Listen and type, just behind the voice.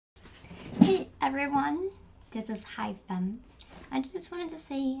everyone, this is Hi Fem. I just wanted to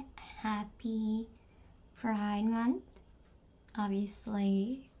say happy Pride Month.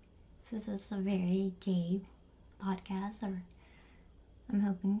 Obviously, this is a very gay podcast, or I'm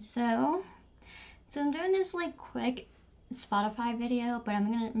hoping so. So I'm doing this quick Spotify video, but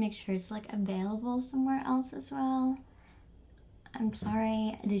I'm gonna make sure it's available somewhere else as well. I'm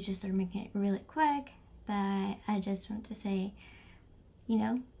sorry, they just started making it really quick, but I just want to say,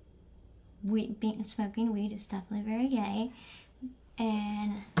 smoking weed is definitely very gay.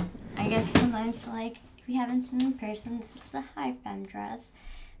 And I guess sometimes, if you haven't seen in person, this is the Hi Fem dress.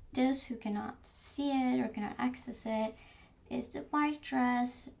 Those who cannot see it or cannot access it, is the white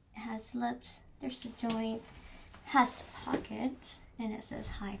dress. It has lips, there's a joint, has pockets, and it says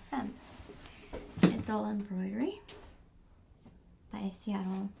Hi Fem. It's all embroidery by a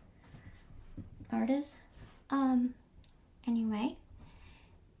Seattle artist. Anyway,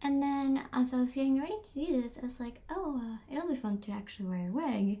 and then as I was getting ready to do this, I was like, it'll be fun to actually wear a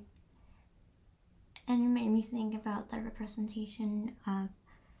wig. And it made me think about the representation of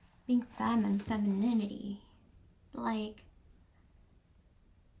being femme and femininity. If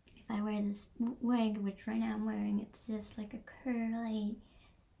I wear this wig, which right now I'm wearing, it's just a curly,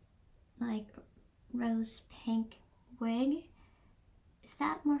 rose pink wig. Is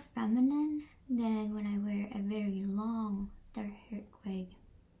that more feminine than when I wear a very long, dark-haired wig?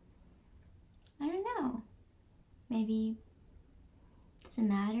 I don't know. Maybe it doesn't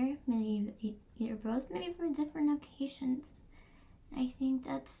matter. Maybe either both. Maybe for different occasions. I think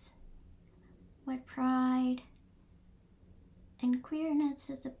that's what pride and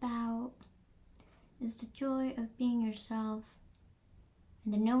queerness is about. Is the joy of being yourself,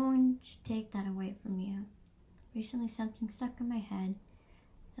 and that no one should take that away from you. Recently, something stuck in my head.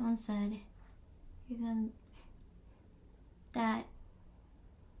 Someone said that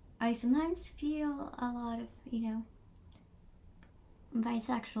I sometimes feel a lot of,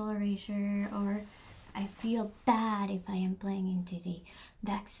 bisexual erasure, or I feel bad if I am playing into the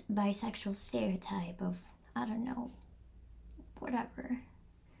bisexual stereotype of, I don't know, whatever.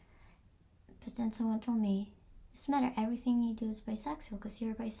 But then someone told me, it doesn't matter, everything you do is bisexual because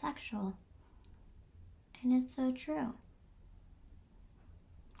you're bisexual. And it's so true.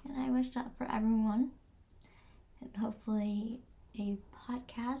 And I wish that for everyone. And hopefully a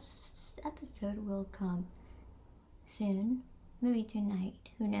podcast episode will come soon. Maybe tonight.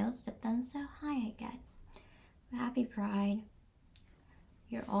 Who knows? Depends how high I get. Happy Pride.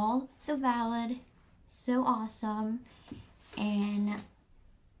 You're all so valid, so awesome, and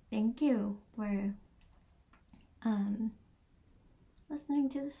thank you for listening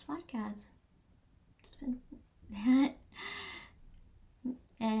to this podcast. It's been that.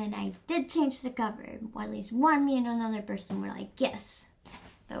 And I did change the cover. Well, at least me and another person were like, yes.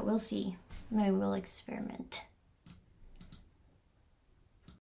 But we'll see. Maybe we'll experiment.